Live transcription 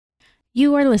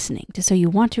You are listening to So You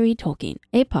Want to Read Tolkien,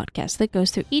 a podcast that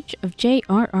goes through each of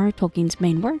J.R.R. Tolkien's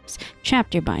main works,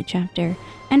 chapter by chapter,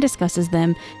 and discusses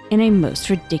them in a most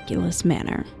ridiculous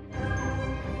manner.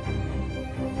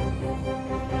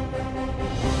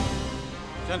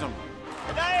 Gentlemen.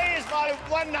 Today is my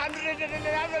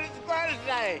 111th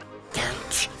birthday.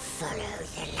 Don't follow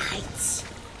the lights.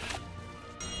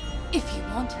 If you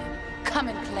want him, come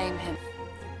and claim him.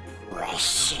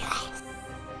 Precious.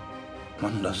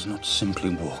 One does not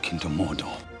simply walk into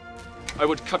Mordor. I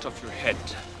would cut off your head,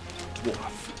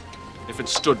 dwarf, if it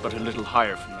stood but a little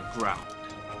higher from the ground.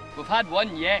 We've had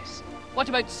one, yes. What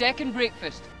about second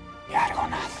breakfast?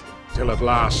 Yargonath. Till at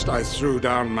last I threw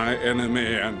down my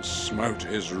enemy and smote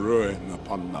his ruin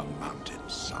upon the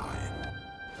mountainside.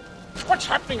 What's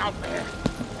happening out there?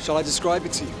 Shall I describe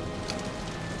it to you?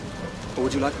 Or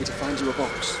would you like me to find you a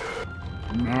box?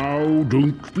 Now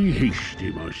don't be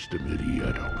hasty, Master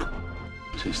Meriadoc.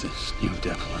 What is this new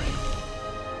devilry?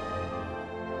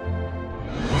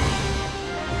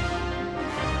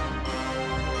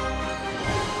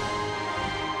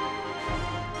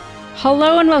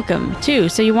 Hello and welcome to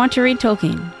So You Want to Read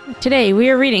Tolkien. Today we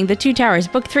are reading The Two Towers,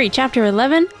 Book 3, Chapter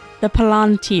 11, The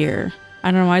Palantir.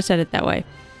 I don't know why I said it that way.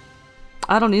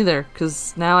 I don't either,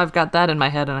 because now I've got that in my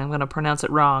head and I'm going to pronounce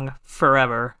it wrong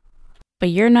forever. But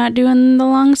you're not doing the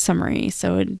long summary,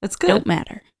 so it don't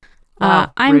matter.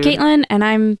 Wow, I'm rude. Caitlin, and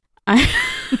I'm I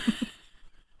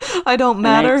don't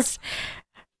matter.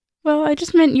 Well, I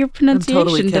just meant your I'm pronunciation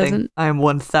totally kidding. doesn't. I am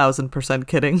 1000%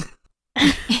 kidding.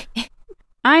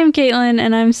 I'm Caitlin,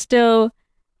 and I'm still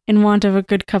in want of a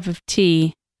good cup of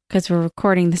tea because we're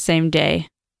recording the same day,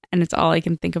 and it's all I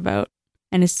can think about.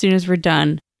 And as soon as we're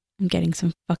done, I'm getting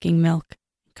some fucking milk,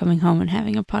 coming home and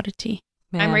having a pot of tea.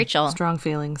 Man, I'm Rachel. Strong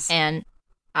feelings. And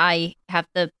I have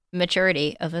the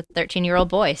maturity of a 13-year-old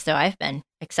boy, so I've been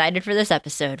excited for this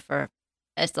episode for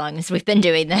as long as we've been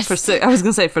doing this. I was going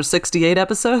to say for 68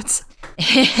 episodes.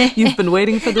 You've been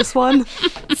waiting for this one?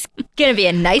 It's going to be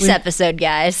a nice episode,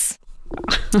 guys.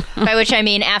 By which I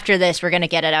mean after this, we're going to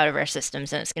get it out of our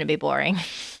systems and it's going to be boring.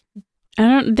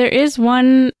 There is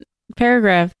one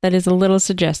paragraph that is a little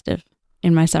suggestive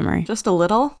in my summary. Just a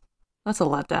little? That's a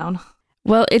letdown.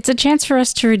 Well, it's a chance for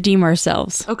us to redeem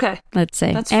ourselves. Okay. Let's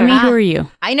say. That's Emmy, fair. who are you?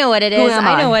 I know what it Who is. am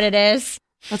I I? know what it is.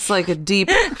 That's like a deep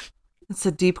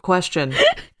question.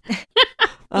 Who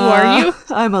are you?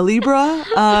 I'm a Libra.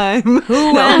 I'm am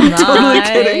totally I?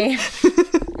 kidding.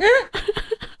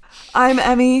 I'm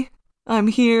Emmy. I'm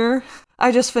here.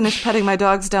 I just finished petting my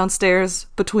dogs downstairs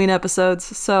between episodes,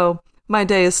 so my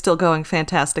day is still going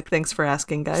fantastic. Thanks for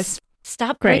asking, guys.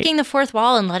 Stop Great. breaking the fourth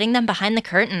wall and letting them behind the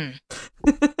curtain.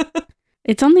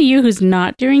 It's only you who's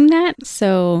not doing that,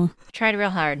 so... Tried real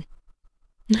hard.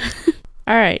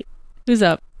 All right. Who's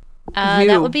up? You.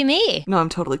 That would be me. No, I'm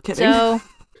totally kidding. So,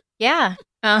 yeah.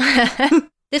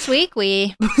 This week,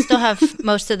 we still have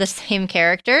most of the same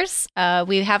characters.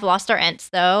 We have lost our Ents,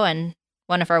 though, and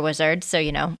one of our wizards, so,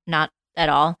 not at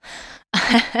all.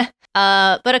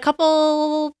 But a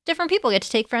couple different people get to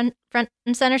take front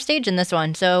and center stage in this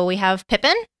one. So we have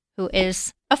Pippin, who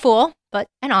is a fool, but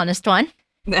an honest one.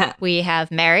 Nah. We have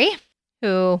Mary,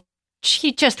 who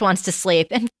she just wants to sleep,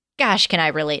 and gosh, can I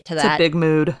relate to It's that. a big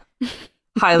mood.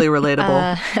 Highly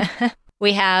relatable.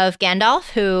 We have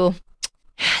Gandalf, who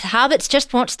the hobbits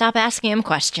just won't stop asking him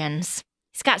questions.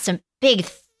 He's got some big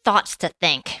thoughts to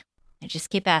think. I just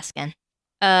keep asking.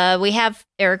 We have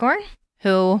Aragorn,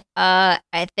 who I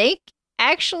think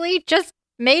actually just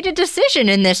made a decision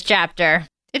in this chapter.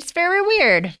 It's very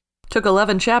weird. Took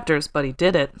 11 chapters, but he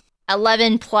did it.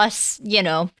 11 plus,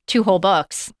 2 whole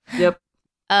books. Yep.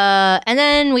 And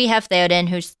then we have Theoden,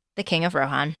 who's the king of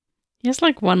Rohan. He has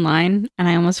like one line, and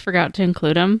I almost forgot to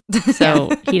include him, so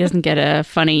he doesn't get a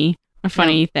funny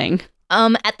thing.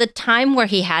 At the time where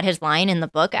he had his line in the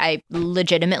book, I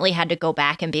legitimately had to go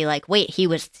back and be like, wait, he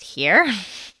was here?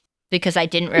 Because I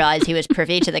didn't realize he was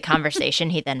privy to the conversation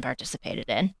he then participated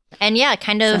in. And yeah,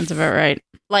 kind of Sounds about right.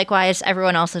 likewise,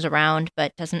 everyone else is around,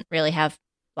 but doesn't really have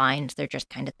lines. They're just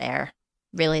kind of there.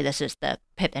 Really, this is the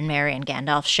Pippin, Merry, and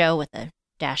Gandalf show with a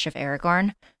dash of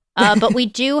Aragorn. But we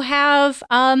do have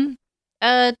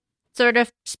a sort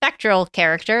of spectral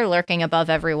character lurking above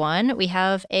everyone. We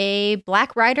have a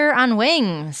black rider on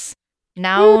wings,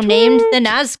 now Woot named woot. the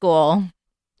Nazgul.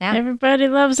 Yeah. Everybody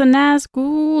loves a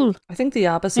Nazgul. I think the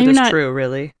opposite Maybe is not- true,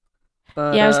 really.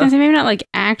 But, Yeah, I was going to say maybe not like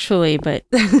actually, but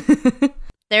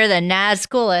They're the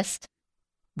Nazgulest.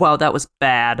 Wow, that was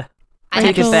bad. I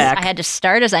Take had it to- back. I had to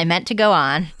start as I meant to go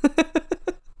on.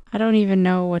 I don't even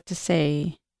know what to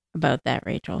say about that,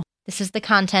 Rachel. This is the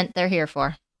content they're here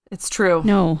for. It's true.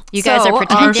 No. You guys are Our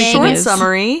pretending. short is-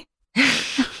 summary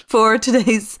for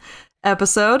today's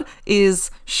episode is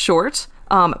short.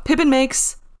 Pippin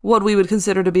makes what we would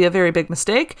consider to be a very big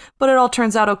mistake, but it all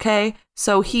turns out okay,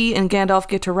 so he and Gandalf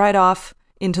get to ride off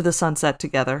into the sunset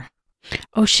together.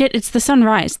 Oh shit, it's the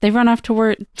sunrise. They're riding off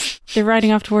towards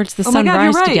the Oh my God,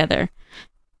 sunrise you're right. together.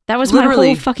 That was Literally,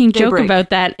 my whole fucking joke daybreak. about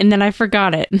that, and then I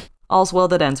forgot it. All's well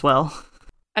that ends well.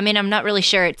 I mean, I'm not really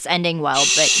sure it's ending well,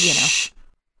 but, you know,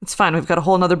 It's fine, we've got a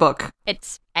whole nother book.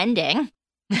 it's ending.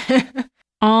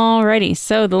 Alrighty,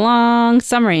 so the long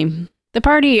summary. The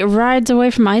party rides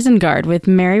away from Isengard with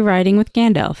Merry riding with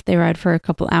Gandalf. They ride for a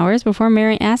couple hours before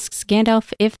Merry asks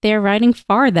Gandalf if they're riding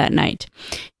far that night.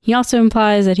 He also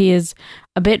implies that he is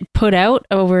a bit put out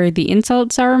over the insult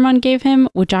Saruman gave him,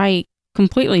 which I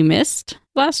completely missed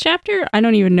last chapter. I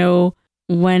don't even know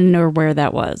when or where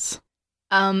that was.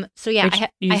 So yeah, Which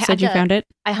you said you found it?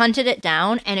 I hunted it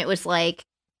down, and it was like,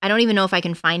 I don't even know if I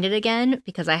can find it again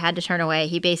because I had to turn away.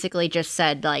 He basically just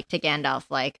said, like, to Gandalf,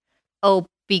 like, "Oh,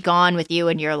 be gone with you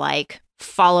and your, like,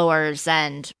 followers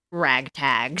and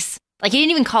ragtags." Like, he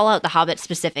didn't even call out the Hobbit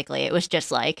specifically. It was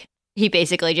just like, he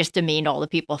basically just demeaned all the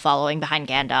people following behind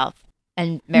Gandalf,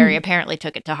 and Merry apparently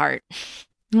took it to heart.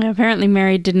 Yeah, apparently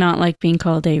Merry did not like being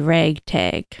called a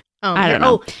ragtag. I don't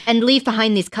know. Oh, and leave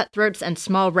behind these cutthroats and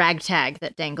small ragtag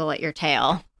that dangle at your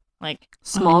tail. Like,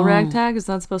 Small ragtag? Is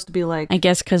that supposed to be like... I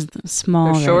guess because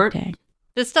small They're short? ragtag.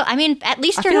 it's still, I mean, at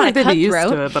least I you're feel not like a they'd be used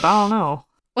cutthroat. to it, but I don't know.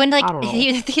 When, like, I don't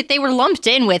know. they were lumped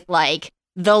in with, like,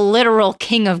 the literal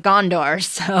king of Gondor,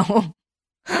 so...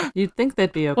 You'd think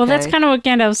they'd be okay. Well, that's kind of what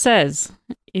Gandalf says.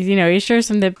 He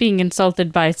assures him that being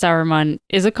insulted by Saruman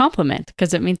is a compliment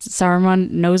because it means that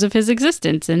Saruman knows of his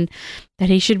existence and that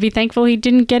he should be thankful he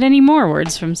didn't get any more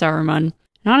words from Saruman.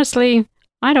 And honestly,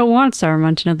 I don't want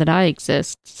Saruman to know that I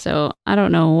exist, so I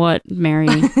don't know what Merry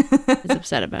is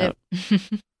upset about.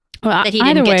 Well, that he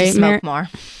either didn't get way, to smoke more.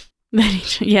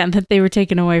 that they were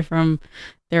taken away from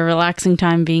their relaxing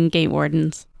time being gate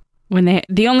wardens.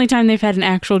 The only time they've had an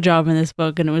actual job in this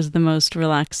book, and it was the most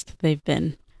relaxed they've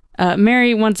been.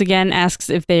 Merry once again asks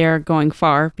if they are going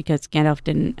far, because Gandalf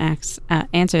didn't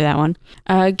answer that one.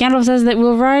 Gandalf says that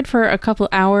we'll ride for a couple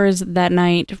hours that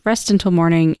night, rest until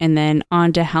morning, and then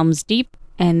on to Helm's Deep,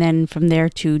 and then from there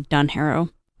to Dunharrow.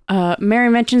 Merry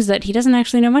mentions that he doesn't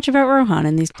actually know much about Rohan,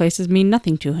 and these places mean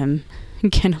nothing to him.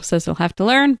 Gandalf says he'll have to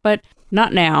learn, but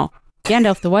not now.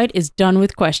 Gandalf the White is done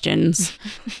with questions.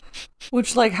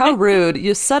 Which, like, how rude.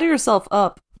 You set yourself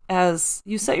up as,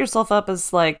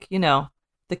 like, you know,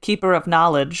 the keeper of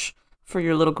knowledge for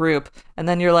your little group, and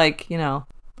then you're like, you know,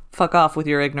 fuck off with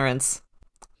your ignorance.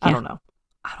 I don't know.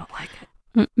 I don't like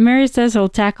it. Merry says he'll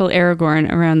tackle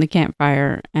Aragorn around the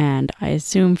campfire, and I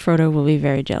assume Frodo will be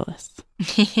very jealous.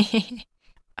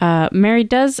 Merry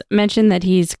does mention that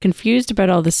he's confused about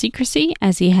all the secrecy,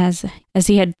 as he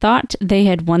had thought they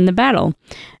had won the battle.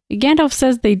 Gandalf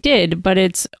says they did, but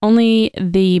it's only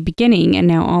the beginning, and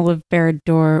now all of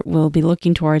Barad-dûr will be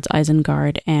looking towards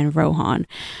Isengard and Rohan,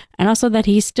 and also that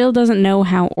he still doesn't know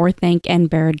how Orthanc and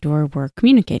Barad-dûr were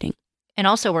communicating. And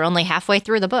also, we're only halfway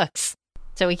through the books,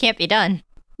 so we can't be done.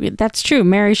 That's true.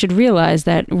 Merry should realize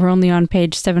that we're only on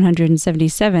page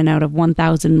 777 out of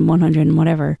 1,100 and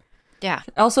whatever. Yeah.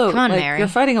 Also, come on, like, Merry. you're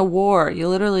fighting a war. You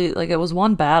literally, like, it was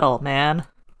one battle, man.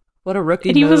 What a rookie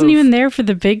And he move. wasn't even there for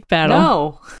the big battle.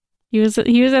 No. He was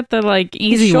at the, like,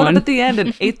 easy He showed one. up at the end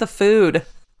and ate the food.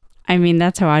 I mean,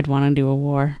 that's how I'd want to do a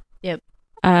war. Yep.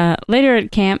 Later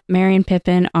at camp, Merry and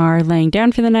Pippin are laying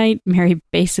down for the night, Merry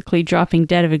basically dropping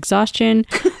dead of exhaustion,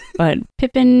 but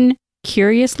Pippin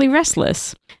curiously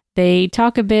restless. They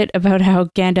talk a bit about how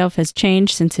Gandalf has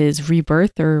changed since his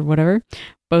rebirth or whatever,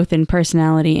 both in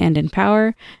personality and in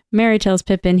power. Merry tells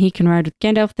Pippin he can ride with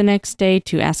Gandalf the next day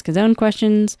to ask his own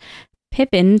questions.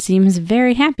 Pippin seems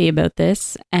very happy about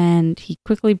this, and he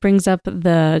quickly brings up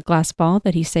the glass ball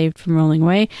that he saved from rolling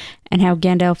away, and how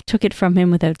Gandalf took it from him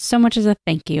without so much as a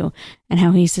thank you, and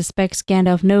how he suspects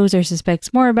Gandalf knows or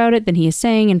suspects more about it than he is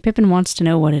saying, and Pippin wants to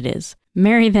know what it is.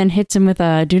 Merry then hits him with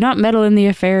a, "Do not meddle in the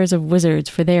affairs of wizards,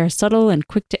 for they are subtle and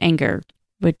quick to anger,"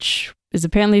 which is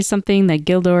apparently something that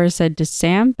Gildor said to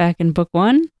Sam back in book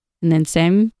 1, and then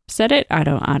Sam said it. I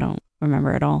don't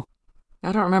remember at all.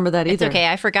 I don't remember that either. It's okay.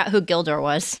 I forgot who Gildor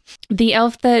was. The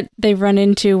elf that they run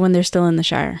into when they're still in the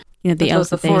Shire. You know, the elves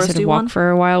that they sort of walk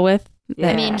for a while with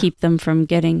that keep them from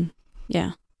getting,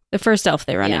 the first elf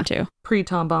they run into.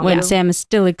 Pre-Tom Bombadil. When Sam is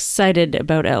still excited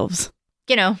about elves.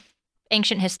 You know,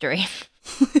 ancient history.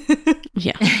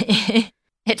 Yeah.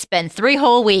 It's been 3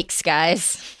 whole weeks,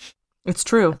 guys. It's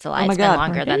true. It's a lie. Oh my It's been God.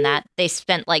 longer than that. They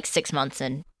spent like 6 months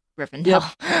in Rivendell.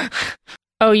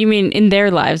 Oh, you mean in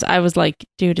their lives? I was like,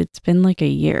 dude, it's been like a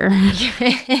year.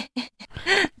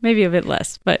 Maybe a bit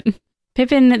less, but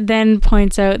Pippin then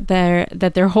points out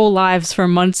that their whole lives for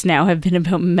months now have been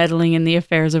about meddling in the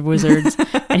affairs of wizards,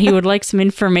 and he would like some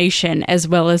information as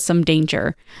well as some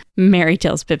danger. Merry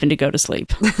tells Pippin to go to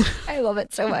sleep. I love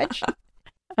it so much.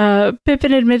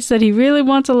 Pippin admits that he really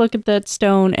wants to look at that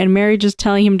stone, and Merry just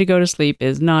telling him to go to sleep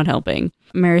is not helping.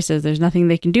 Merry says there's nothing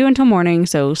they can do until morning,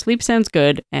 so sleep sounds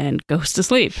good, and goes to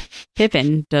sleep.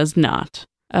 Pippin does not.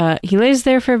 He lays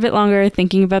there for a bit longer,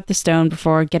 thinking about the stone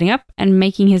before getting up and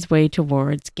making his way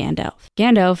towards Gandalf.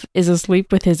 Gandalf is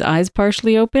asleep with his eyes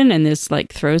partially open, and this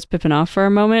throws Pippin off for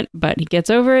a moment, but he gets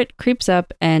over it, creeps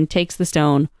up, and takes the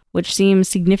stone, which seems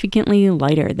significantly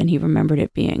lighter than he remembered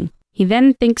it being. He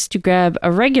then thinks to grab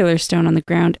a regular stone on the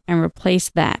ground and replace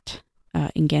that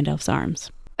in Gandalf's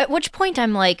arms. At which point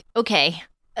I'm like, okay,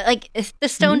 if the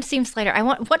stone seems lighter,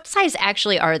 what size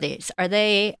actually are these? Are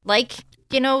they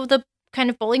the kind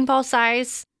of bowling ball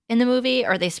size in the movie?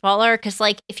 Are they smaller? Because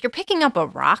if you're picking up a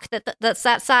rock that's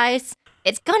that size,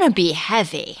 it's gonna be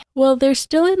heavy. Well, they're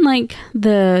still in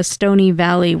the stony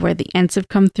valley where the Ents have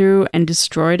come through and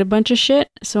destroyed a bunch of shit.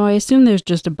 So I assume there's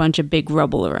just a bunch of big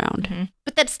rubble around. Mm-hmm.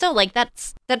 But that's still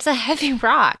that's a heavy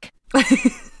rock.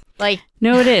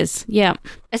 No, it is. Yeah.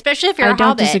 Especially if you're a hobbit. I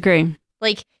don't disagree.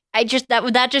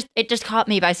 It just caught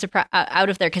me by surprise out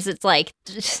of there, because it's I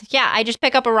just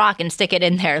pick up a rock and stick it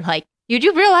in there. You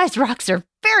do realize rocks are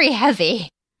very heavy.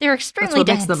 They're extremely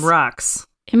dense. That's what makes them rocks.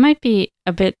 It might be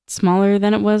a bit smaller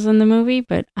than it was in the movie,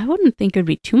 but I wouldn't think it would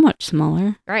be too much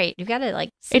smaller. Right. You gotta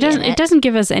It doesn't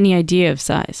give us any idea of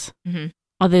size. Mm-hmm.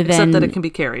 Other than except that it can be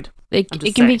carried.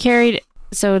 It can be carried,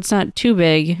 so it's not too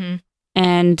big.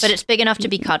 Mm-hmm. But it's big enough to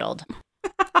be cuddled.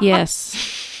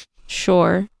 Yes.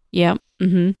 Sure. Yep.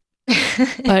 Mm-hmm.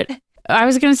 But I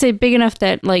was going to say big enough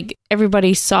that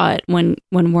everybody saw it when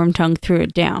Wormtongue threw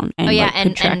it down and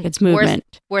could track its movement.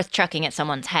 Worth chucking at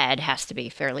someone's head has to be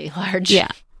fairly large. Yeah.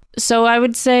 So I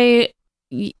would say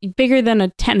bigger than a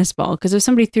tennis ball, because if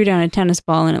somebody threw down a tennis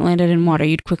ball and it landed in water,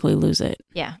 you'd quickly lose it.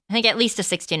 Yeah. I think at least a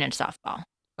 16-inch softball.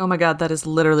 Oh my God, that is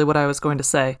literally what I was going to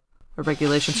say. A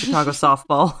regulation Chicago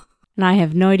softball. And I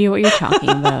have no idea what you're talking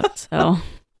about, so...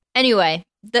 Anyway,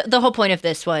 the whole point of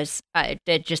this was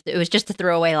it was just a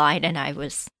throwaway line, and I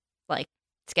was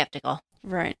skeptical.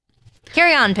 Right.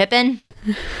 Carry on, Pippin.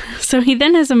 So he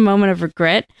then has a moment of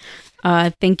regret,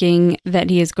 thinking that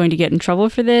he is going to get in trouble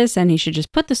for this and he should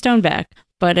just put the stone back.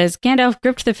 But as Gandalf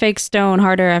gripped the fake stone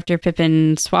harder after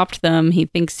Pippin swapped them, he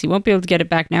thinks he won't be able to get it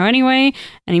back now anyway,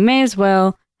 and he may as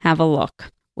well have a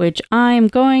look, which I'm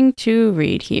going to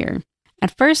read here.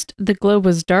 At first, the globe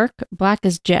was dark, black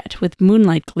as jet, with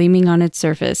moonlight gleaming on its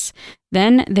surface.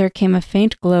 Then there came a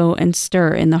faint glow and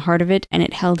stir in the heart of it, and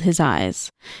it held his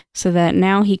eyes, so that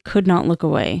now he could not look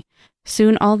away.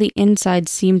 Soon all the inside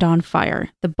seemed on fire.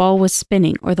 The ball was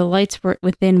spinning, or the lights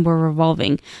within were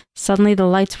revolving. Suddenly the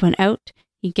lights went out.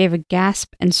 He gave a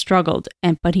gasp and struggled,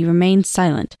 but he remained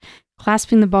silent,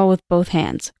 clasping the ball with both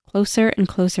hands. Closer and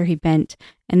closer he bent,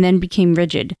 and then became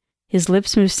rigid. His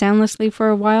lips moved soundlessly for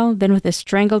a while, then with a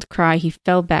strangled cry he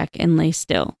fell back and lay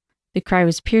still. The cry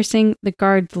was piercing, the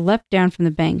guards leapt down from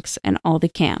the banks, and all the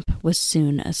camp was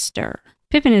soon astir.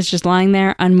 Pippin is just lying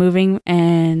there, unmoving,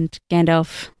 and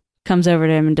Gandalf comes over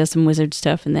to him and does some wizard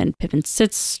stuff, and then Pippin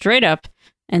sits straight up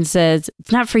and says,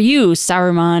 "It's not for you,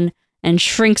 Saruman," and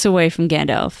shrinks away from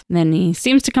Gandalf. Then he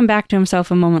seems to come back to himself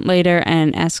a moment later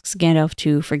and asks Gandalf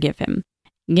to forgive him.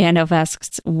 Gandalf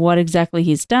asks what exactly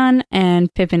he's done,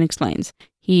 and Pippin explains.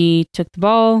 He took the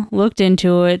ball, looked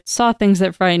into it, saw things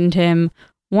that frightened him,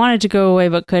 wanted to go away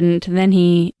but couldn't. Then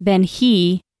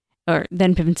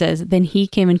Pippin says, then he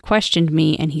came and questioned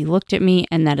me, and he looked at me,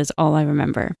 and that is all I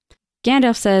remember.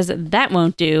 Gandalf says that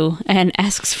won't do, and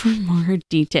asks for more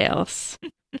details.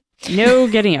 No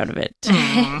getting out of it.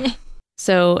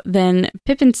 So then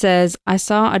Pippin says, I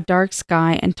saw a dark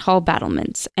sky and tall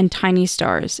battlements and tiny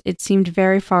stars. It seemed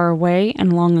very far away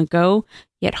and long ago,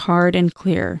 yet hard and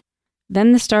clear.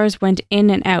 Then the stars went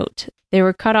in and out. They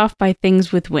were cut off by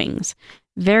things with wings.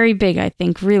 Very big, I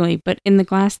think, really, but in the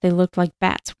glass they looked like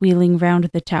bats wheeling round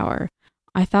the tower.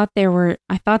 I thought there were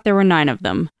 9 of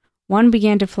them. One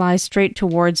began to fly straight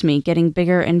towards me, getting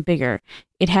bigger and bigger.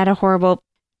 It had a horrible...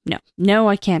 No,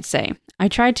 I can't say. I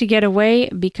tried to get away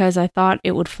because I thought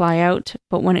it would fly out,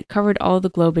 but when it covered all the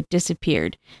globe, it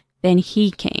disappeared. Then he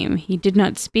came. He did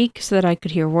not speak so that I could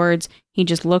hear words. He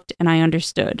just looked and I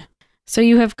understood. So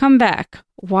you have come back.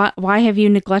 Why have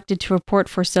you neglected to report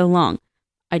for so long?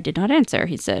 I did not answer,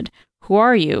 he said. Who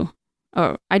are you?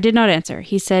 Oh, I did not answer.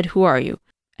 He said, who are you?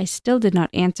 I still did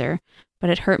not answer, but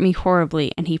it hurt me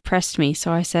horribly, and he pressed me,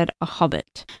 so I said, a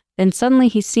hobbit. Then suddenly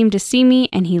he seemed to see me,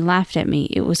 and he laughed at me.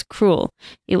 It was cruel.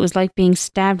 It was like being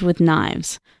stabbed with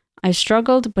knives. I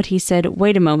struggled, but he said,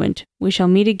 wait a moment. We shall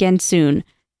meet again soon.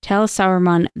 Tell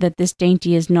Sauron that this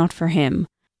dainty is not for him.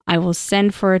 I will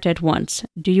send for it at once.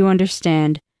 Do you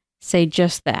understand? Say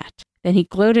just that. Then he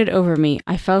gloated over me.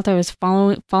 I felt I was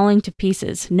falling to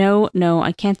pieces. No,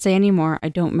 I can't say any more. I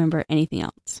don't remember anything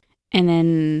else. And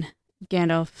then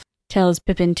Gandalf tells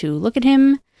Pippin to look at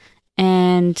him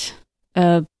and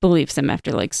believes him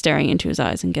after like staring into his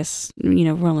eyes and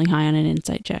rolling high on an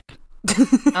insight check.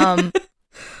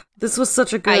 This was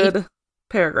such a good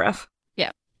paragraph.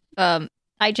 Yeah. I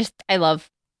love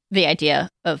the idea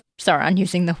of Sauron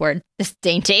using the word this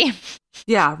dainty.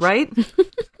 Yeah, right?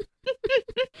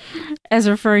 As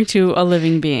referring to a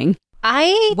living being.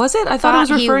 Was it? I thought he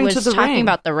was referring to the ring. Talking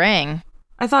about the ring.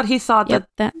 I thought he thought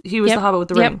that he was the hobbit with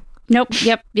the ring. Nope.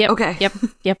 Yep. Okay.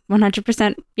 Yep.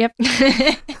 100%. Yep.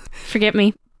 Forget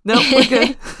me. Nope, we're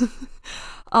good.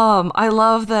 I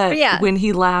love that when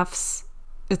he laughs,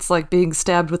 it's like being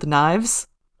stabbed with knives.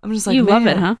 I'm just like, you man, love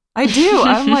it, huh? I do.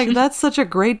 I'm like, that's such a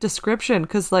great description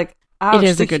because, like, ouch, it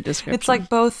is a good description. It's like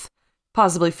both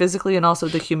possibly physically and also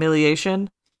the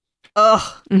humiliation. Ugh.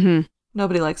 Mm-hmm.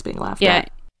 Nobody likes being laughed at.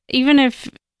 Even if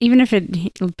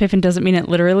Pippin doesn't mean it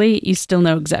literally, you still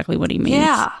know exactly what he means.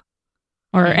 Yeah.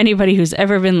 Or anybody who's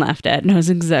ever been laughed at knows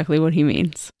exactly what he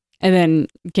means. And then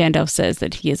Gandalf says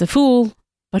that he is a fool,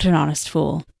 but an honest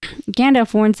fool.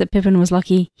 Gandalf warns that Pippin was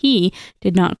lucky he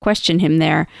did not question him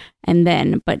there and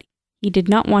then, but he did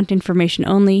not want information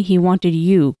only. He wanted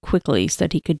you quickly so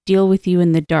that he could deal with you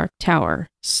in the Dark Tower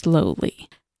slowly.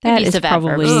 That is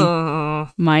probably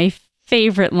my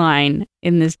favorite line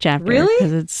in this chapter. Really?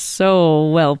 Because it's so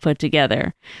well put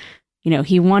together.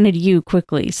 He wanted you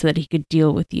quickly so that he could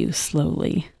deal with you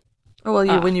slowly. Oh,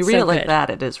 well, when you read so it like good. that,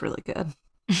 it is really good.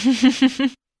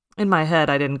 In my head,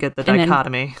 I didn't get the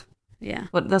dichotomy. Yeah.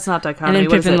 What? That's not dichotomy.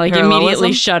 And then Pippin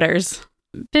immediately shudders.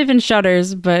 Pippin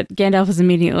shudders, but Gandalf is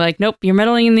immediately like, nope, you're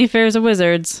meddling in the affairs of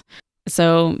wizards,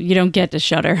 so you don't get to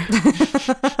shudder.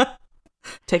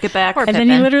 Take it back. Poor and Pippin.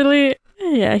 then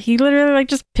he literally like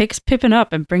just picks Pippin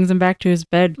up and brings him back to his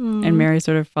bed, and Merry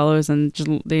sort of follows, and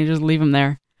they just leave him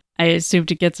there. I assume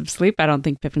to get some sleep. I don't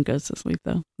think Pippin goes to sleep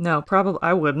though. No, probably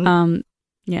I wouldn't.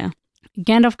 Yeah.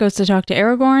 Gandalf goes to talk to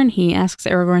Aragorn. He asks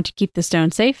Aragorn to keep the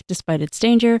stone safe despite its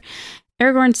danger.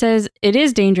 Aragorn says it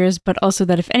is dangerous, but also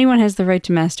that if anyone has the right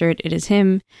to master it, it is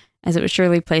him, as it was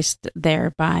surely placed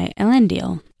there by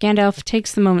Elendil. Gandalf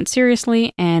takes the moment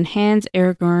seriously and hands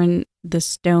Aragorn the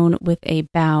stone with a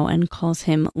bow and calls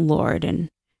him Lord, and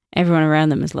everyone around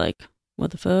them is like,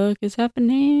 what the fuck is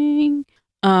happening?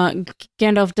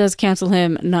 Gandalf does counsel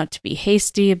him not to be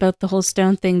hasty about the whole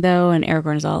stone thing, though, and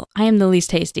Aragorn is all, I am the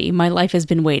least hasty. My life has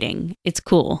been waiting. It's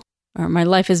cool. Or my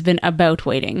life has been about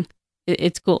waiting.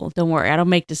 It's cool. Don't worry. I don't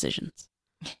make decisions.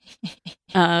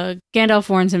 Gandalf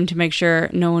warns him to make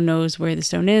sure no one knows where the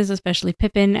stone is, especially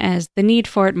Pippin, as the need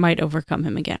for it might overcome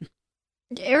him again.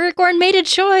 Aragorn made a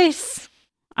choice.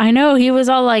 I know. He was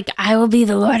all like, I will be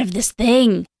the lord of this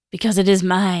thing because it is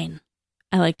mine.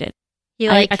 I liked it.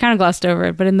 I kind of glossed over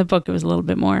it, but in the book it was a little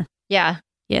bit more. Yeah.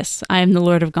 Yes, I am the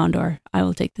Lord of Gondor. I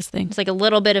will take this thing. It's like a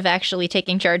little bit of actually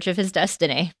taking charge of his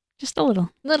destiny. Just a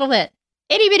little. Little bit.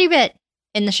 Itty bitty bit.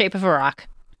 In the shape of a rock.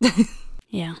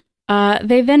 Yeah.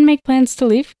 They then make plans to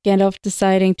leave, Gandalf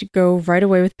deciding to go right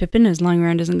away with Pippin as lying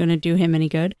around isn't going to do him any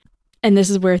good. And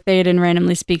this is where Theoden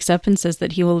randomly speaks up and says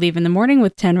that he will leave in the morning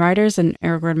with 10 riders and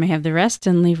Aragorn may have the rest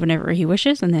and leave whenever he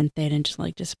wishes. And then Theoden just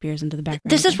like disappears into the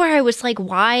background. This is where I was like,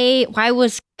 why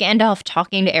was Gandalf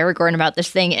talking to Aragorn about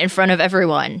this thing in front of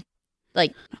everyone?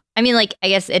 Like, I mean, like, I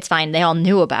guess it's fine. They all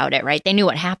knew about it, right? They knew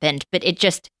what happened, but it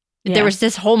just, there was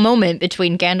this whole moment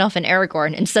between Gandalf and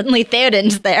Aragorn and suddenly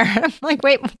Theoden's there. I'm like,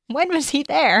 wait, when was he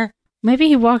there? Maybe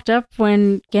he walked up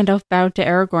when Gandalf bowed to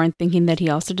Aragorn thinking that he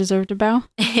also deserved a bow.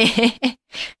 I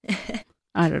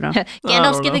don't know.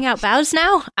 Gandalf's giving out bows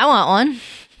now? I want one.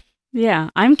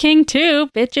 Yeah, I'm king too,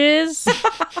 bitches.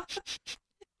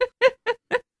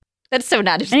 That's so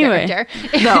not his Anyway,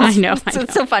 character. No, I know.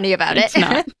 It's so funny about It's it.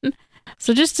 not.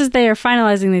 So just as they are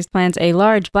finalizing these plans, a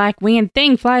large black winged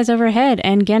thing flies overhead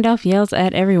and Gandalf yells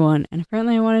at everyone. And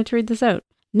apparently I wanted to read this out.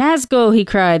 Nazgul, he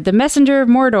cried, the messenger of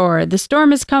Mordor. The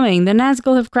storm is coming. The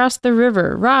Nazgul have crossed the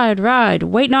river. Ride, ride.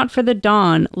 Wait not for the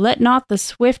dawn. Let not the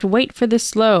swift wait for the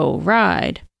slow.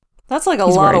 Ride. That's like a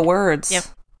lot of words. Yep.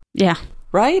 Yeah.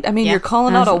 Right? I mean, you're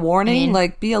calling out a warning.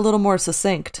 Like, be a little more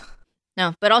succinct.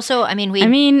 No, but also, I mean,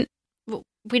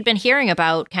 we'd been hearing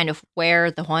about kind of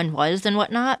where the one was and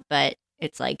whatnot, but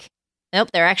it's like,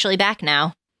 nope, they're actually back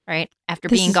now. right? After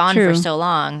This being is gone true. for so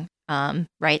long,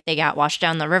 right? They got washed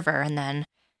down the river and then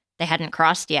they hadn't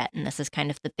crossed yet. And this is kind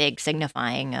of the big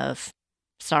signifying of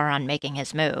Sauron making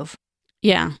his move.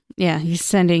 Yeah. He's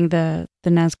sending the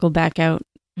Nazgul back out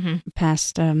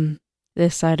past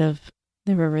this side of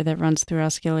the river that runs through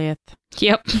Osgiliath.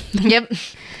 Yep. Yep.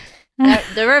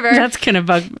 The river. That's gonna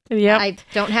bug. Yep. I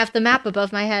don't have the map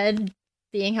above my head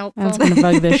being helpful. That's gonna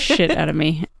bug the shit out of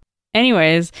me.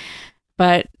 Anyways,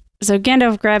 but so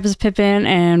Gandalf grabs Pippin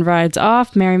and rides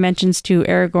off. Merry mentions to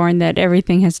Aragorn that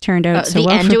everything has turned out so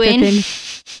well for Pippin.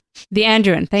 The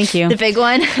Anduin, thank you. The big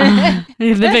one.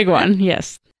 The big one,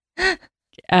 yes.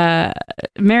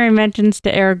 Merry mentions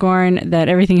to Aragorn that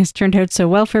everything has turned out so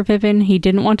well for Pippin. He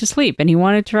didn't want to sleep and he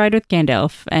wanted to ride with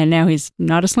Gandalf. And now he's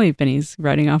not asleep and he's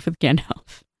riding off with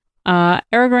Gandalf.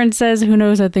 Aragorn says who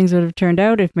knows how things would have turned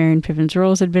out if Merry and Pippin's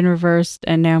roles had been reversed.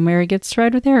 And now Merry gets to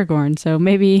ride with Aragorn. So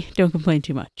maybe don't complain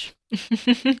too much.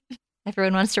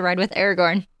 Everyone wants to ride with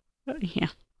Aragorn. Yeah.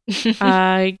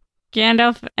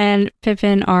 Gandalf and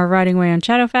Pippin are riding away on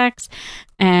Shadowfax,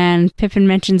 and Pippin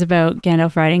mentions about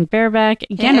Gandalf riding bareback.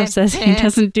 Gandalf says he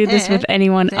doesn't do this with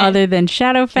anyone other than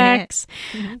Shadowfax,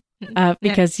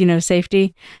 because,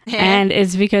 safety. And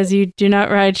it's because you do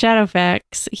not ride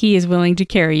Shadowfax. He is willing to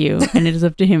carry you, and it is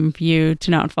up to him for you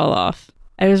to not fall off.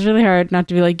 It was really hard not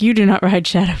to be like, you do not ride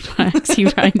Shadowfax. He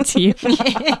rides you.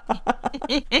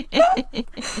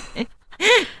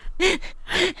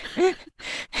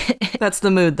 That's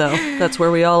the mood, though. That's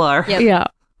where we all are. Yep. Yeah.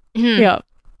 Yeah.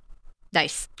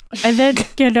 Nice. And then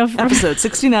Gandalf... Episode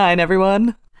 69,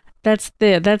 everyone. That's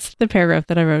the paragraph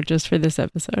that I wrote just for this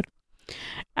episode.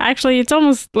 Actually, it's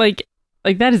almost like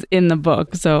that is in the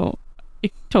book, so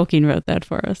Tolkien wrote that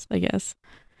for us, I guess.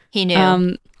 He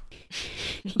knew.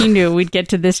 He knew we'd get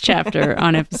to this chapter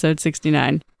on episode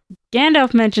 69.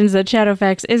 Gandalf mentions that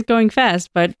Shadowfax is going fast,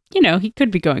 but, he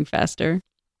could be going faster.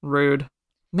 Rude.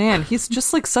 Man, he's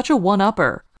just like such a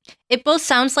one-upper. It both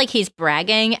sounds like he's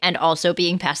bragging and also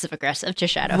being passive-aggressive to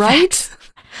Shadowfax. Right?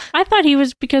 I thought he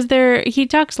was, because he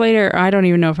talks later, I don't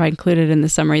even know if I included in the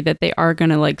summary, that they are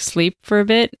going to sleep for a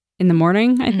bit in the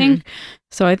morning, I think.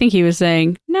 So I think he was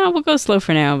saying, no, we'll go slow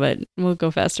for now, but we'll go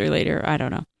faster later. I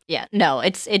don't know. Yeah, no,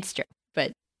 it's true,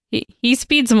 but... He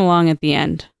speeds them along at the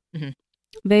end.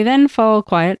 They then fall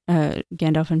quiet,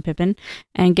 Gandalf and Pippin,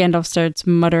 and Gandalf starts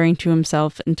muttering to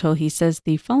himself until he says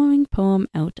the following poem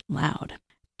out loud.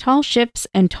 Tall ships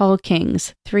and tall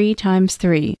kings, 3 times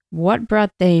 3, what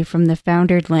brought they from the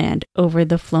foundered land over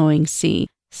the flowing sea?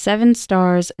 7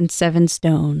 stars and 7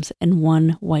 stones and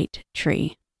 1 white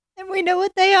tree. And we know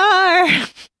what they are!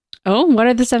 Oh, what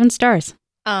are the 7 stars?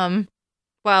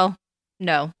 Well,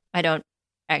 no, I don't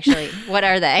actually. What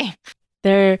are they?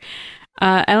 They're...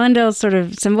 Elendil's sort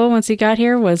of symbol once he got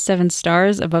here was 7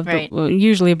 stars above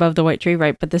usually above the white tree,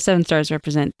 right? But the 7 stars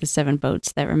represent the 7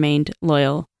 boats that remained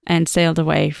loyal and sailed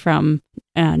away from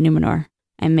Numenor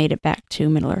and made it back to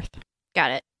Middle-earth.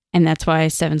 Got it. And that's why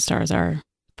 7 stars are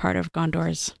part of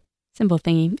Gondor's symbol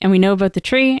thingy. And we know about the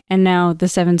tree, and now the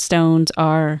 7 stones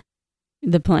are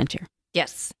the Palantir.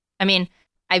 Yes. I mean,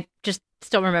 I just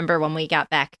still remember when we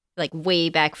got back, way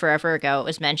back forever ago, it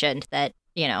was mentioned that,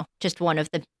 just one of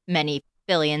the many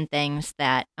billion things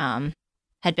that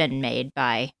had been made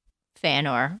by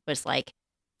Fëanor was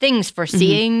things for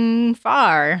seeing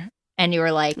far. And you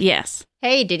were like, yes.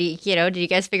 Hey, did you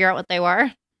guys figure out what they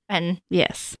were? And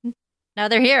yes. Now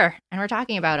they're here and we're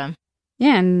talking about them.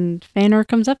 Yeah, and Fëanor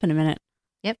comes up in a minute.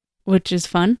 Yep. Which is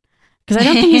fun. Because I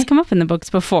don't think he's come up in the books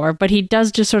before, but he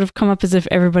does just sort of come up as if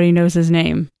everybody knows his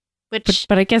name. But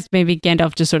I guess maybe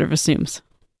Gandalf just sort of assumes.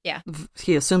 Yeah.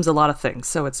 He assumes a lot of things,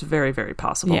 so it's very, very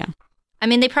possible. Yeah. I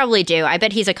mean, they probably do. I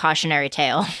bet he's a cautionary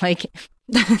tale.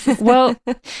 Well,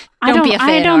 don't be a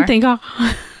Fëanor.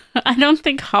 I don't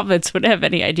think hobbits would have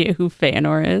any idea who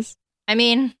Fëanor is. I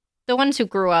mean, the ones who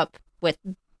grew up with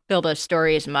Bilbo's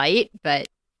stories might, but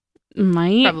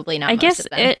probably not. I most guess of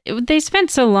them. They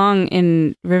spent so long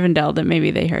in Rivendell that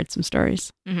maybe they heard some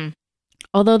stories.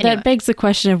 Although that begs the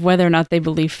question of whether or not they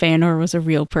believe Fëanor was a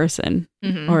real person,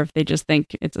 or if they just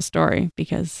think it's a story,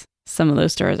 because some of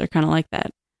those stories are kind of like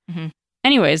that.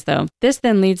 Anyways, though, this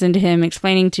then leads into him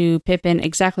explaining to Pippin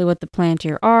exactly what the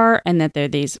Palantir are, and that they're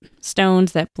these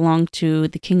stones that belong to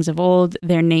the kings of old.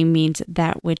 Their name means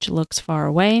that which looks far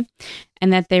away,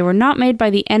 and that they were not made by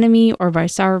the enemy or by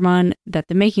Saruman, that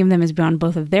the making of them is beyond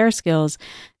both of their skills.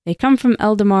 They come from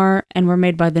Eldamar and were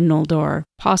made by the Noldor,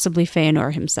 possibly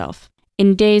Fëanor himself.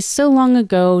 In days so long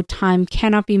ago, time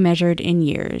cannot be measured in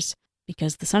years,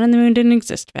 because the sun and the moon didn't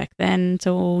exist back then,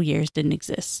 so years didn't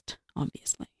exist,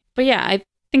 obviously. But yeah, I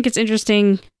think it's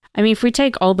interesting. I mean, if we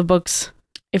take all the books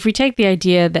if we take the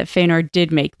idea that Feanor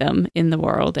did make them in the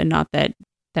world and not that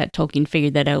Tolkien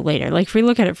figured that out later, like if we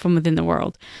look at it from within the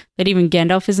world, that even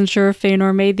Gandalf isn't sure if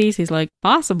Feanor made these, he's like,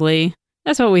 possibly.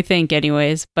 That's what we think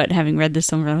anyways. But having read the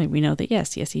Silmarillion, we know that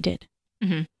yes, he did.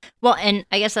 Mm-hmm. Well, and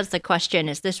I guess that's the question,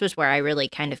 is this was where I really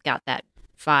kind of got that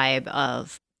vibe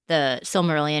of the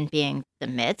Silmarillion being the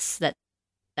myths that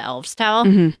the elves tell.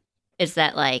 Mm-hmm. Is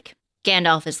that like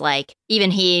Gandalf is like, even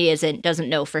he doesn't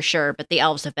know for sure, but the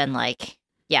elves have been like,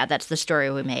 yeah, that's the story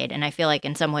we made. And I feel like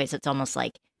in some ways it's almost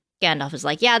like Gandalf is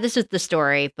like, yeah, this is the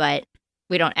story, but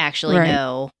we don't actually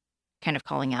know, kind of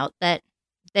calling out that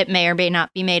may or may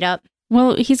not be made up.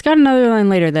 Well, he's got another line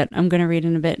later that I'm going to read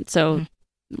in a bit, so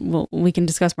we can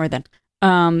discuss more then.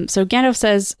 So Gandalf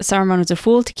says Saruman was a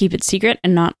fool to keep it secret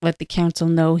and not let the council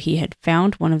know he had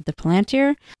found one of the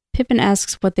Palantir. Pippin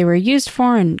asks what they were used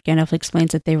for, and Gandalf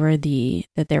explains that there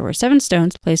were 7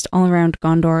 stones placed all around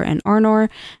Gondor and Arnor,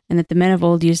 and that the men of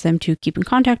old used them to keep in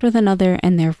contact with another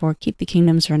and therefore keep the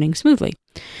kingdoms running smoothly.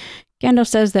 Gandalf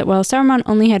says that while Saruman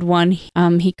only had one,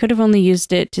 he could have only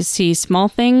used it to see small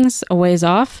things a ways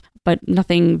off, but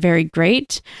nothing very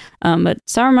great. But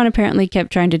Saruman apparently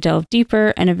kept trying to delve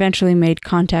deeper and eventually made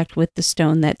contact with the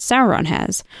stone that Sauron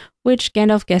has, which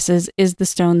Gandalf guesses is the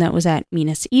stone that was at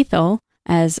Minas Ithil,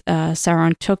 as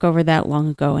Sauron took over that long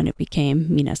ago and it became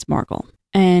Minas Morgul.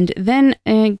 And then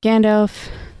Gandalf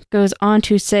goes on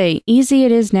to say, easy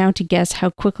it is now to guess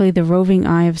how quickly the roving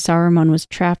eye of Saruman was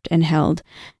trapped and held,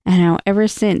 and how ever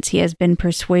since he has been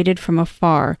persuaded from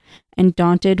afar, and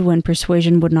daunted when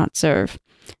persuasion would not serve.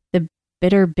 The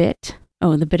bitter bit,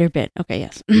 okay,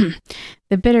 yes.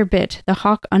 The bitter bit, the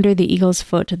hawk under the eagle's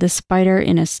foot, the spider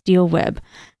in a steel web.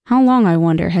 How long, I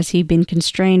wonder, has he been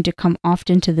constrained to come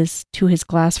often to his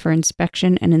glass for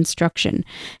inspection and instruction,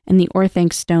 and the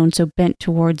Orthanc stone so bent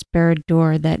towards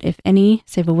Barad-dûr that if any,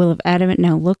 save a will of adamant,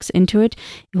 now looks into it,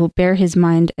 it will bear his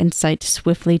mind and sight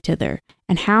swiftly thither.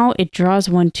 And how it draws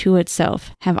one to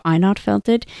itself, have I not felt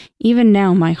it? Even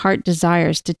now my heart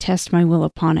desires to test my will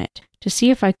upon it, to see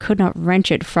if I could not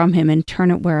wrench it from him and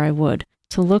turn it where I would,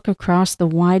 to look across the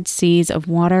wide seas of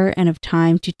water and of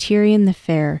time to Tirion the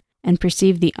fair, and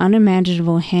perceive the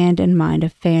unimaginable hand and mind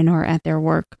of Feanor at their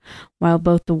work, while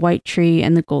both the white tree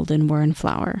and the golden were in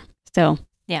flower. So,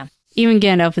 yeah, even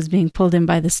Gandalf is being pulled in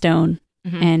by the stone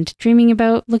and dreaming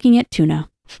about looking at tuna.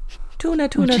 Tuna.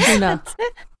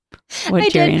 What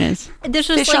Tyrion is. This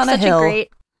was Fish like on a such hill. a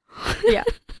great, yeah,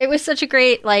 it was such a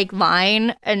great like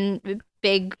line and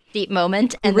big deep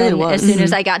moment. And really then was. As soon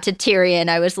as I got to Tyrion,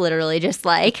 I was literally just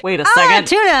like, wait a second,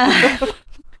 tuna,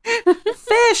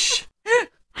 fish.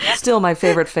 Still my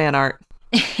favorite fan art.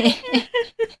 It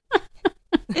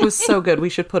was so good. We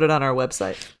should put it on our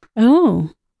website.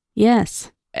 Oh,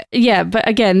 yes. Yeah, but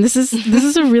again, this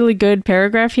is a really good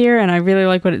paragraph here, and I really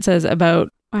like what it says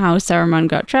about how Saruman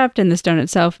got trapped in the stone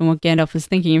itself and what Gandalf is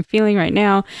thinking and feeling right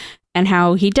now, and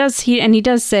how he does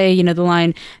say, you know, the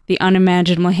line, the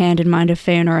unimaginable hand and mind of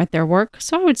Feanor at their work.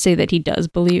 So I would say that he does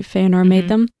believe Feanor made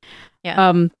them.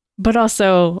 Yeah. But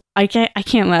also I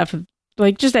can't laugh at,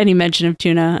 like, just any mention of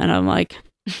tuna, and I'm like,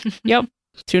 yep,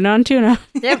 tuna on tuna.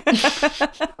 Yep.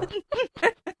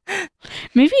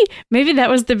 Maybe that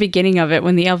was the beginning of it,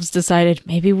 when the elves decided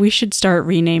maybe we should start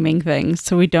renaming things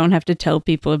so we don't have to tell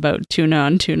people about tuna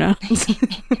on tuna.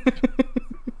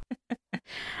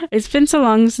 It's been so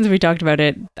long since we talked about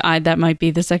it. That might be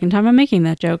the second time I'm making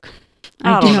that joke.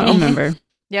 I do not remember.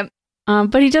 Yep.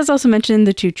 But he does also mention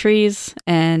the 2 trees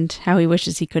and how he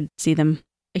wishes he could see them.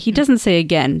 He doesn't say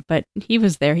again, but he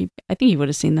was there. I think he would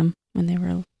have seen them when they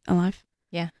were alive.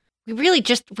 Yeah. We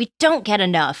don't get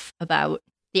enough about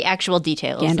the actual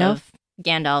details of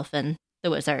Gandalf and the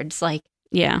wizards. Like,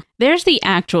 yeah, there's the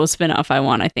actual spin-off I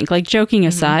want, I think. Like, joking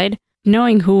aside,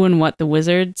 knowing who and what the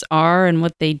wizards are and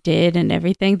what they did and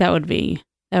everything, that would be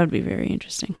very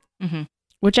interesting. Mm-hmm.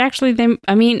 Which actually, they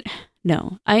might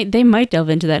delve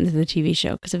into that into the TV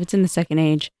show, because if it's in the Second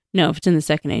Age,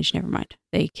 never mind.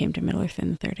 They came to Middle Earth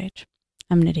in the Third Age.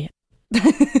 I'm an idiot.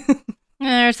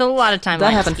 There's a lot of timelines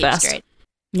That happened to keep fast. straight.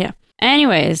 Yeah.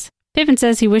 Anyways, Pippin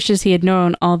says he wishes he had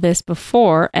known all this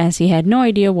before, as he had no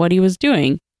idea what he was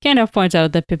doing. Gandalf points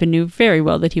out that Pippin knew very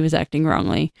well that he was acting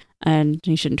wrongly, and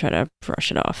he shouldn't try to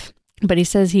brush it off. But he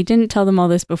says he didn't tell them all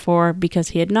this before because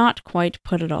he had not quite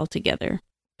put it all together.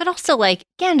 But also, like,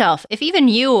 Gandalf, if even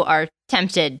you are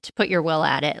tempted to put your will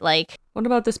at it, like... What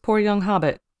about this poor young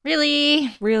hobbit?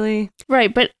 Really?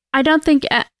 Right, but I don't think...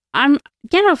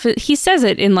 Gandalf, he says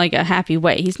it in, like, a happy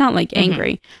way. He's not, like,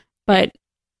 angry. But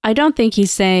I don't think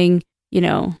he's saying, you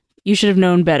know, you should have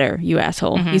known better, you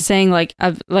asshole. He's saying, like,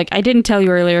 I didn't tell you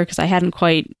earlier because I hadn't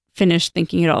quite finished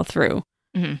thinking it all through.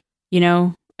 You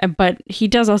know? But he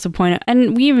does also point out,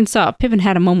 and we even saw Pippin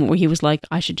had a moment where he was like,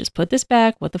 I should just put this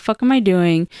back. What the fuck am I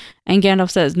doing? And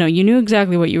Gandalf says, no, you knew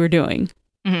exactly what you were doing.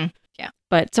 Mm-hmm. Yeah.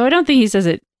 But so I don't think he says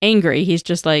it angry. He's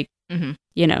just like,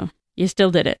 you know, you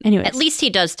still did it. Anyways. At least he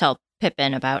does tell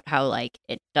Pippin about how, like,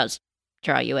 it does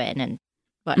draw you in and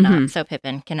whatnot. So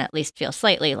Pippin can at least feel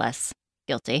slightly less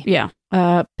guilty. Yeah.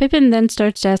 Pippin then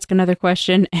starts to ask another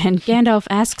question, and Gandalf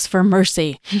asks for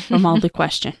mercy from all the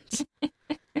questions.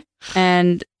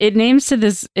 And it names to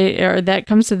this, that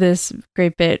comes to this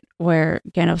great bit where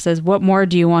Gandalf says, what more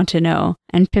do you want to know?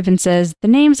 And Pippin says, the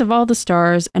names of all the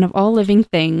stars and of all living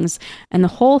things, and the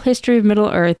whole history of Middle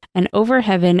Earth, and over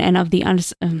heaven and of the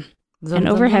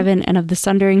heaven and of the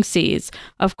sundering seas.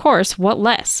 Of course, what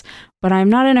less? But I am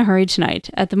not in a hurry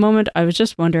tonight. At the moment, I was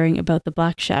just wondering about the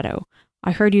Black Shadow.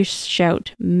 I heard you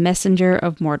shout, Messenger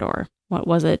of Mordor. What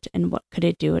was it, and what could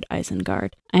it do at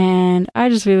Isengard? And I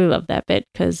just really love that bit,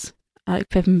 because I like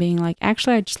Pippin being like,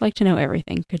 actually, I'd just like to know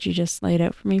everything. Could you just lay it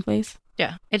out for me, please?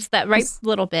 Yeah, it's that right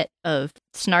little bit of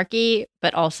snarky,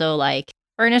 but also, like,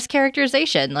 earnest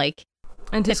characterization. Like,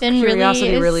 and his Pippin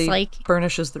curiosity really like,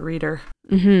 burnishes the reader.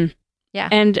 Mm-hmm. Yeah.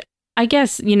 And I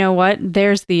guess, you know what?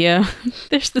 There's the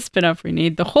spin-off we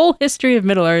need. The whole history of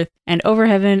Middle-earth and over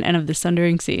heaven and of the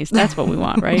sundering seas. That's what we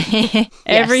want, right? Yes.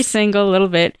 Every single little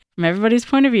bit from everybody's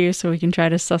point of view so we can try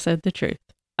to suss out the truth.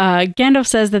 Gandalf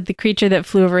says that the creature that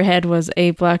flew overhead was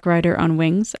a black rider on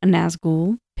wings, a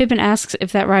Nazgul. Pippin asks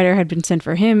if that rider had been sent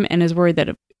for him and is worried that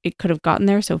it could have gotten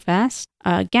there so fast.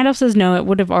 Gandalf says no, it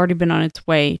would have already been on its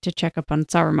way to check up on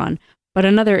Saruman. But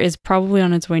another is probably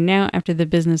on its way now after the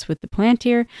business with the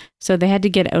Palantir, so they had to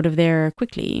get out of there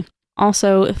quickly.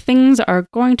 Also, things are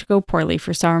going to go poorly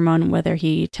for Saruman, whether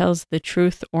he tells the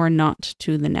truth or not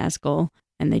to the Nazgul,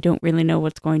 and they don't really know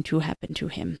what's going to happen to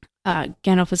him.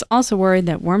 Gandalf is also worried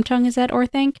that Wormtongue is at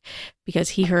Orthanc,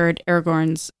 because he heard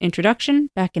Aragorn's introduction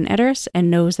back in Edoras,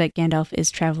 and knows that Gandalf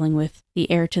is traveling with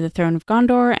the heir to the throne of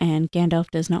Gondor, and Gandalf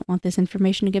does not want this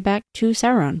information to get back to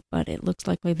Sauron, but it looks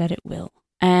likely that it will.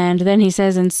 And then he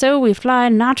says, and so we fly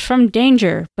not from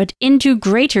danger, but into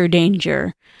greater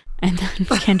danger. And then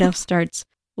Gandalf starts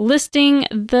listing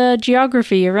the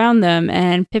geography around them,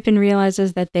 and Pippin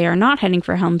realizes that they are not heading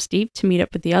for Helm's Deep to meet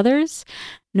up with the others.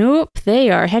 Nope, they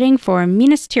are heading for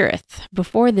Minas Tirith,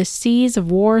 before the seas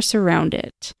of war surround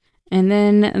it. And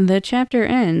then the chapter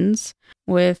ends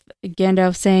with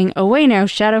Gandalf saying, away now,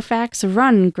 Shadowfax,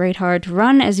 run, Greatheart,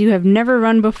 run as you have never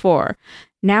run before.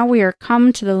 Now we are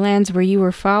come to the lands where you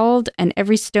were fouled, and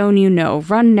every stone you know.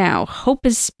 Run now. Hope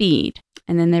is speed.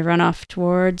 And then they run off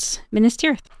towards Minas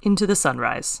Tirith. Into the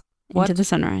sunrise. Into the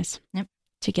sunrise. Yep.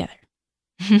 Together.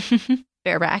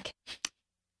 Bareback.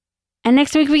 And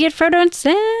next week we get Frodo and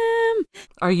Sam.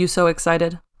 Are you so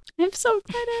excited? I'm so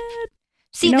excited.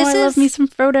 See, I love me some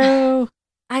Frodo.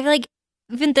 I like,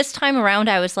 even this time around,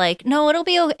 I was like, no,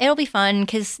 it'll be fun,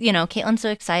 because, you know, Caitlin's so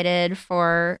excited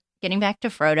for getting back to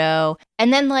Frodo.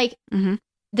 And then, like,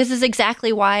 this is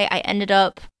exactly why I ended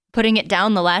up putting it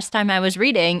down the last time I was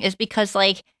reading, is because,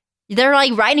 like, they're,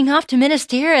 like, riding off to Minas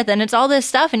Tirith, and it's all this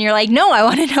stuff, and you're like, no, I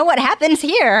want to know what happens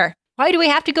here. Why do we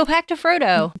have to go back to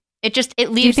Frodo? It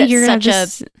leaves it such a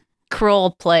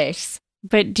cruel place.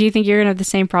 But do you think you're going to have the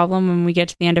same problem when we get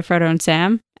to the end of Frodo and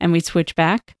Sam, and we switch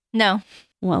back? No.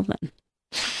 Well, then.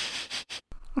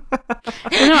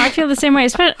 No, I feel the same way,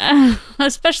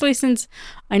 especially since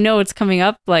I know it's coming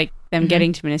up, like them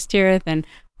getting to Minas Tirith, and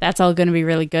that's all going to be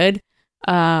really good.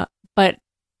 But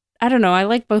I don't know. I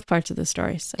like both parts of the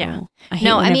story, so yeah. I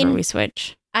hate whenever we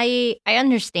switch. I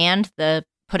understand the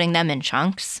putting them in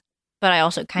chunks, but I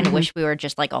also kind of wish we were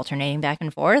just like alternating back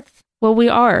and forth. Well, we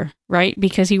are, right?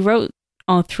 Because he wrote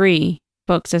all 3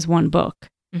 books as one book.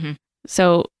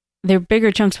 So they're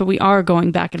bigger chunks, but we are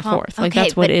going back and forth. Like,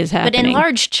 that's what is happening. But in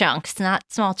large chunks, not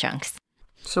small chunks.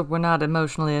 So we're not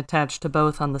emotionally attached to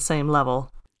both on the same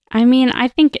level. I mean, I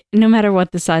think no matter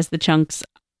what the size of the chunks,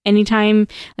 anytime,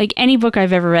 like any book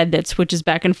I've ever read that switches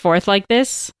back and forth like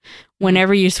this,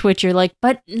 whenever you switch, you're like,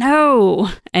 but no.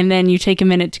 And then you take a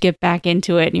minute to get back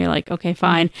into it and you're like, okay,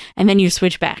 fine. And then you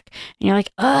switch back and you're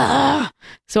like, ugh.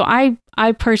 So I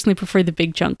personally prefer the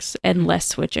big chunks and less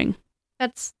switching.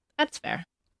 That's fair.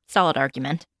 Solid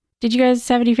argument. Did you guys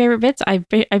have any favorite bits? I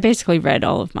basically read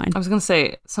all of mine. I was going to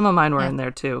say, some of mine were in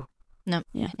there too. No,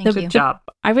 yeah. Thank you. Good job.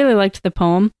 I really liked the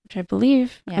poem, which I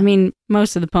believe. Yeah. I mean,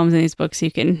 most of the poems in these books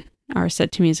are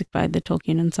set to music by the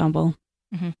Tolkien Ensemble,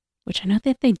 which I know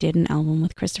that they did an album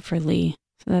with Christopher Lee.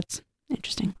 So that's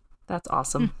interesting. That's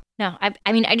awesome. No,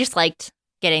 I mean, I just liked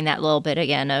getting that little bit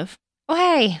again of, oh,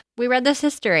 hey, we read this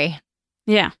history.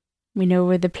 Yeah. We know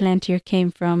where the Palantir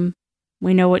came from.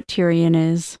 We know what Tyrion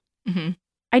is.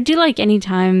 I do like any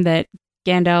time that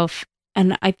Gandalf,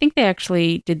 and I think they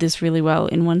actually did this really well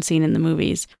in one scene in the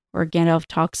movies, where Gandalf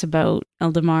talks about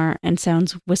Eldamar and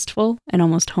sounds wistful and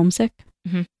almost homesick.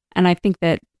 Mhm. And I think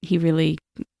that they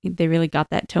really got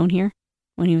that tone here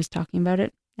when he was talking about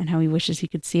it and how he wishes he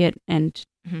could see it and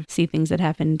see things that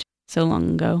happened so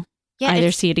long ago. Yeah,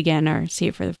 Either see it again or see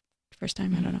it for the first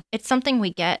time. I don't know. It's something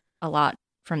we get a lot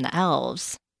from the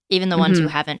elves. Even the ones who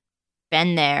haven't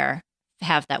been there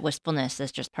have that wistfulness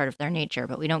as just part of their nature,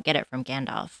 but we don't get it from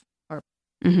Gandalf or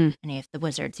any of the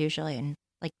wizards usually. And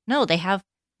like, no, they have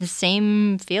the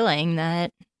same feeling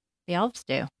that the elves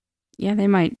do. Yeah, they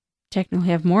might technically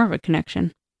have more of a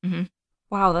connection.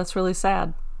 Wow, that's really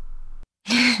sad.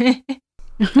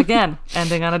 Again,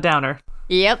 ending on a downer.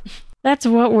 Yep. That's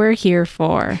what we're here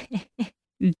for.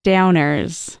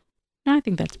 Downers. No, I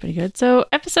think that's pretty good. So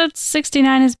episode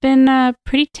 69 has been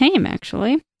pretty tame,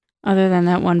 actually, other than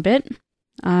that one bit.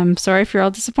 I'm sorry if you're all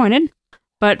disappointed.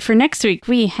 But for next week,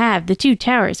 we have The Two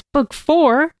Towers, Book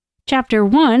 4, Chapter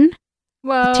 1,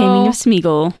 Whoa. The Taming of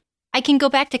Smeagol. I can go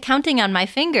back to counting on my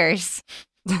fingers.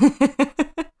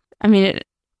 I mean,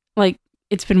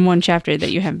 it's been one chapter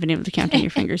that you haven't been able to count on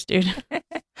your fingers, dude.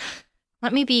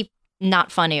 Let me be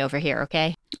not funny over here,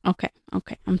 okay? Okay,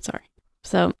 I'm sorry.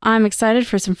 So I'm excited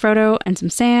for some Frodo and some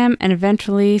Sam and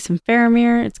eventually some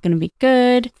Faramir. It's going to be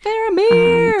good. Faramir!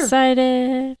 I'm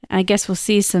excited. I guess we'll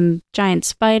see some giant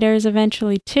spiders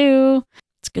eventually too.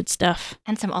 It's good stuff.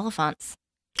 And some Oliphants.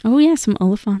 Oh yeah, some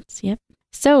Oliphants, yep.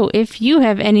 So if you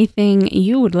have anything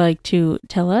you would like to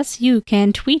tell us, you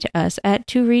can tweet us at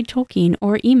ToReadTolkien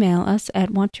or email us at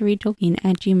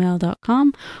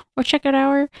wanttoreadtolkien@gmail.com or check out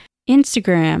our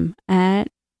Instagram at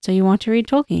So You Want to Read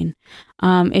Tolkien.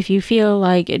 If you feel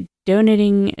like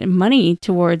donating money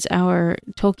towards our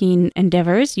Tolkien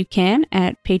endeavors, you can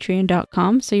at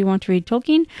patreon.com So You Want to Read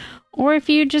Tolkien. Or if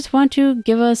you just want to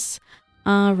give us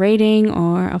a rating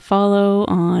or a follow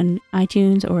on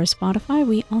iTunes or Spotify,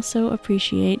 we also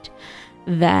appreciate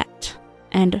that.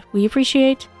 And we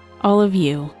appreciate all of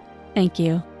you. Thank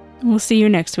you. We'll see you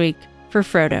next week for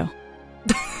Frodo.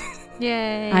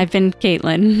 Yay. I've been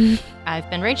Caitlin. I've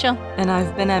been Rachel. And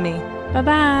I've been Emmy.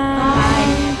 Bye-bye.